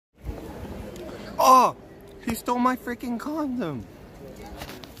Oh, he stole my freaking condom.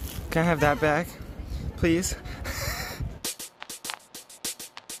 Can I have that back, please?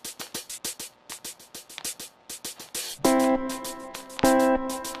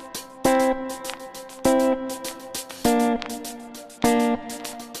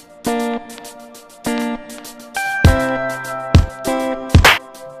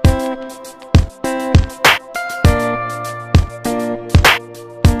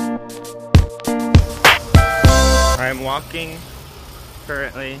 I'm walking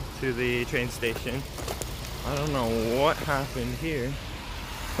currently to the train station. I don't know what happened here.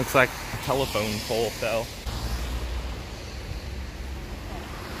 Looks like a telephone pole fell.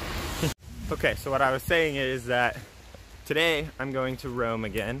 Okay, so what I was saying is that today I'm going to Rome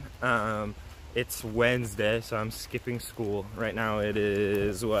again. It's Wednesday, so I'm skipping school. Right now it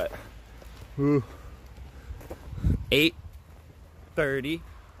is what? 8:30.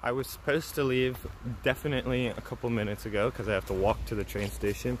 I was supposed to leave definitely a couple minutes ago because I have to walk to the train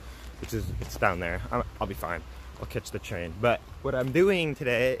station, which is, it's down there. I'll be fine. I'll catch the train. But what I'm doing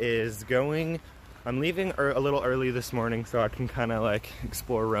today is I'm leaving a little early this morning so I can kind of like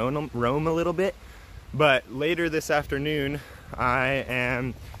explore Rome a little bit. But later this afternoon,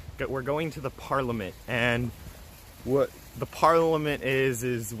 we're going to the Parliament, and what the Parliament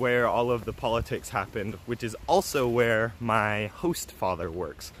is where all of the politics happened, which is also where my host father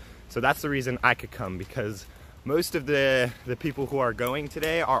works. So that's the reason I could come, because most of the people who are going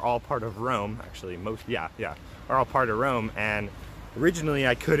today are all part of Rome. Actually, are all part of Rome, and originally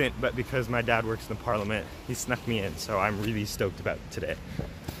I couldn't, but because my dad works in the Parliament, he snuck me in, so I'm really stoked about today.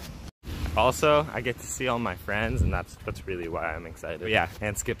 Also, I get to see all my friends, and that's really why I'm excited. But yeah,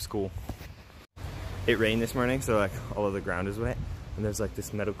 and skip school. It rained this morning, so like all of the ground is wet, and there's like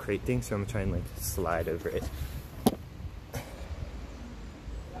this metal crate thing, so I'm gonna try and like slide over it.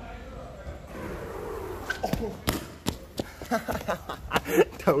 Oh.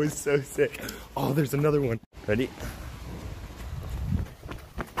 That was so sick. Oh, there's another one. Ready?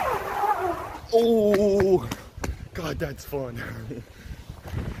 Oh, God, that's fun.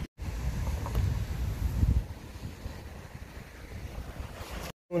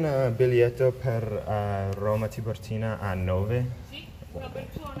 Un biglietto per Roma Tiburtina a 9? Sì, una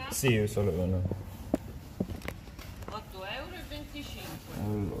persona? Sì, solo uno. 8,25 €.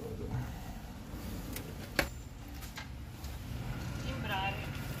 Allora. Timbrare.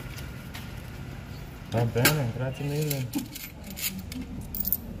 Va bene, grazie mille.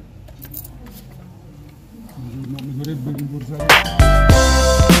 Mi dovrebbe rimborsare.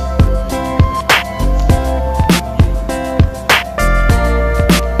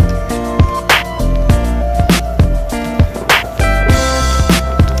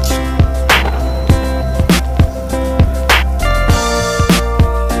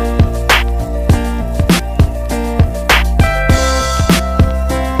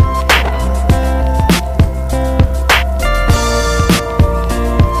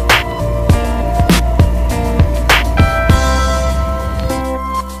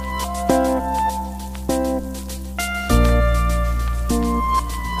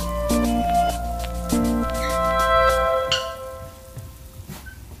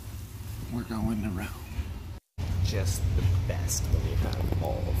 We're going to Rome. Just the best when you have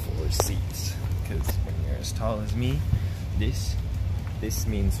all 4 seats, because when you're as tall as me, this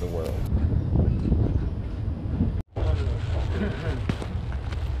means the world.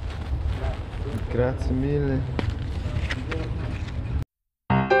 Grazie mille.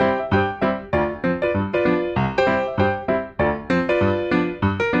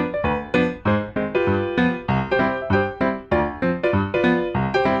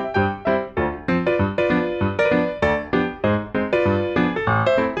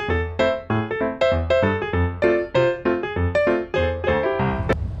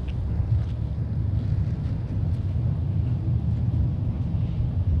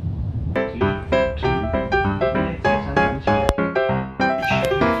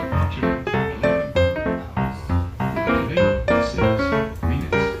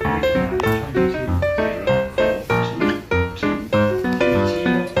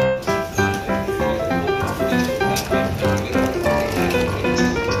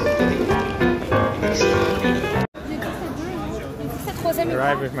 I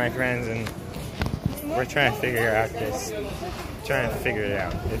arrived with my friends and we're trying to figure out this. It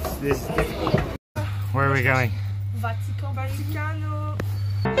out. This is difficult. Where are we going? Vaticano.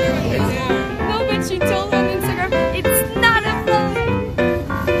 No, but she told on Instagram it's not a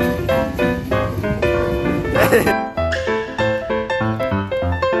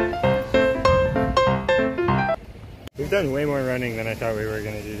We've done way more running than I thought we were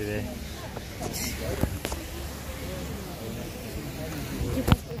going to do today.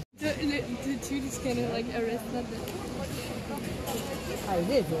 The dude is kind of like arrested.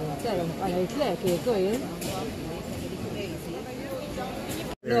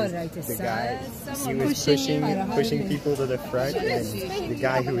 The guy, he was pushing people to the front, and the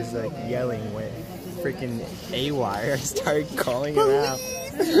guy who was like yelling went freaking AWire and started calling him out.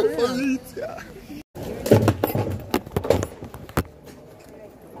 Police!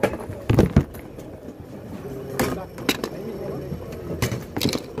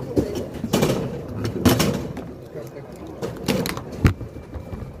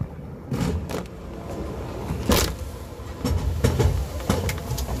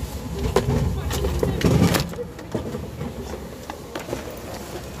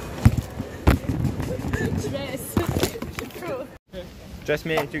 Just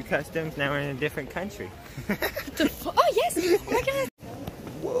made it through customs, now we're in a different country. Oh yes! Oh my god!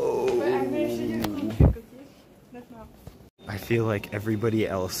 Whoa! I feel like everybody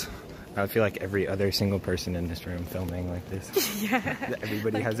else. I feel like every other single person in this room filming like this. Yeah.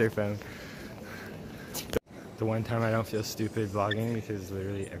 Everybody has their phone. The one time I don't feel stupid vlogging because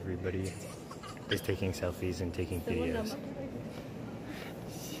literally everybody is taking selfies and taking videos.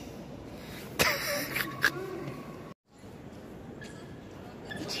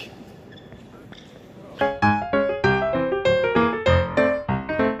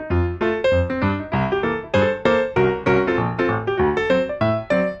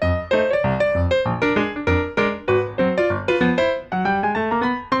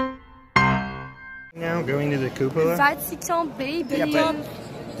 Now going to the cupola. Vatican, baby. Yeah,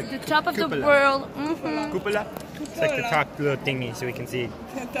 the top of the world. Cupola? It's like the top little thingy so we can see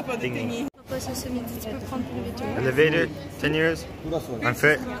thingy. Elevator, 10 years. I'm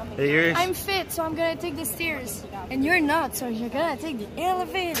fit, 8 years. I'm fit, so I'm gonna take the stairs. And you're not, so you're gonna take the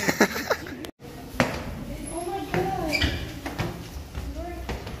elevator.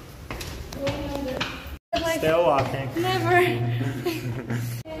 Still walking. Never.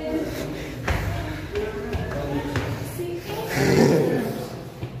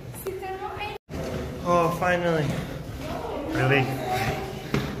 Oh, finally. Really?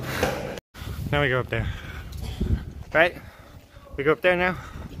 Now we go up there. Right? We go up there now?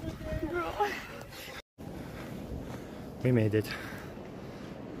 We made it.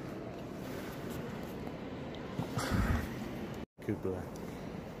 Cupola.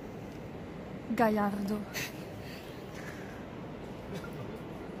 Gallardo.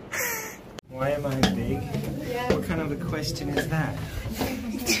 Why am I big? Yeah. What kind of a question is that?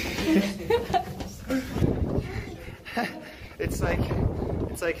 It's like,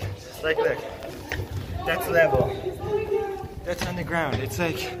 look, that's level. That's on the ground. It's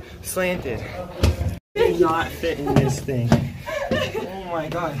like slanted. I not fit in this thing. Oh my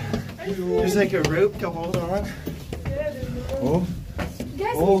god. There's like a rope to hold on. Oh.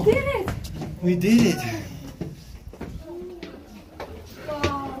 Guys, Oh. we did it! We did it.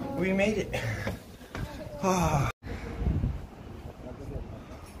 Wow. We made it. Oh.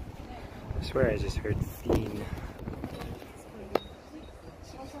 I swear I just heard fiend.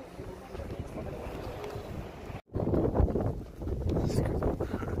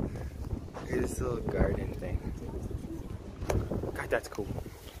 Look at this little garden thing. God, that's cool.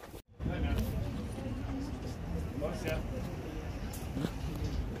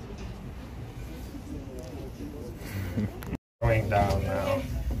 Going down now.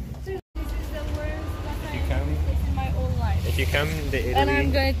 This is the worst You come? in my whole life. If you come to Italy, And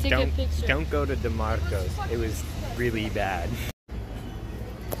I'm gonna take a picture. Don't go to DeMarco's. It was really bad.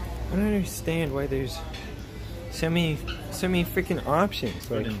 I don't understand why there's so many freaking options.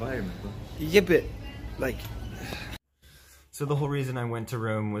 Like, environment. yeah, but like. So the whole reason I went to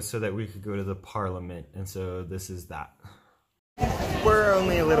Rome was so that we could go to the Parliament, and so this is that. We're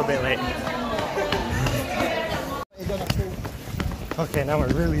only a little bit late. Okay, now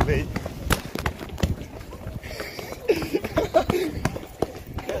we're really late.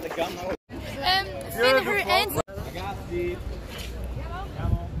 Spin her ends.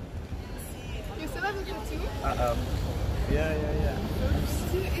 Uh-oh. Yeah.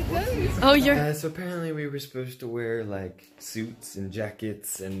 Oh, you're. So apparently we were supposed to wear like suits and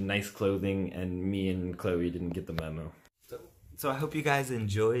jackets and nice clothing, and me and Chloe didn't get the memo. So I hope you guys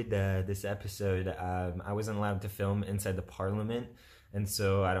enjoyed this episode. I wasn't allowed to film inside the Parliament, and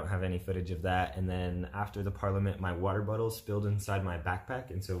so I don't have any footage of that. And then after the Parliament, my water bottle spilled inside my backpack,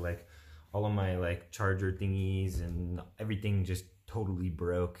 and so like all of my like charger thingies and everything just totally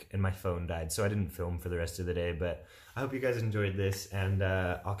broke, and my phone died, so I didn't film for the rest of the day. But I hope you guys enjoyed this, and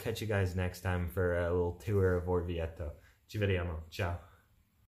I'll catch you guys next time for a little tour of Orvieto. Ci vediamo. Ciao.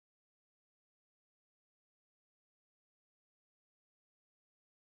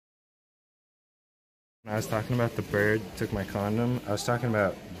 I was talking about the bird took my condom. I was talking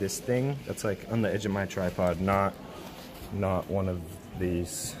about this thing that's like on the edge of my tripod, not one of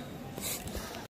these.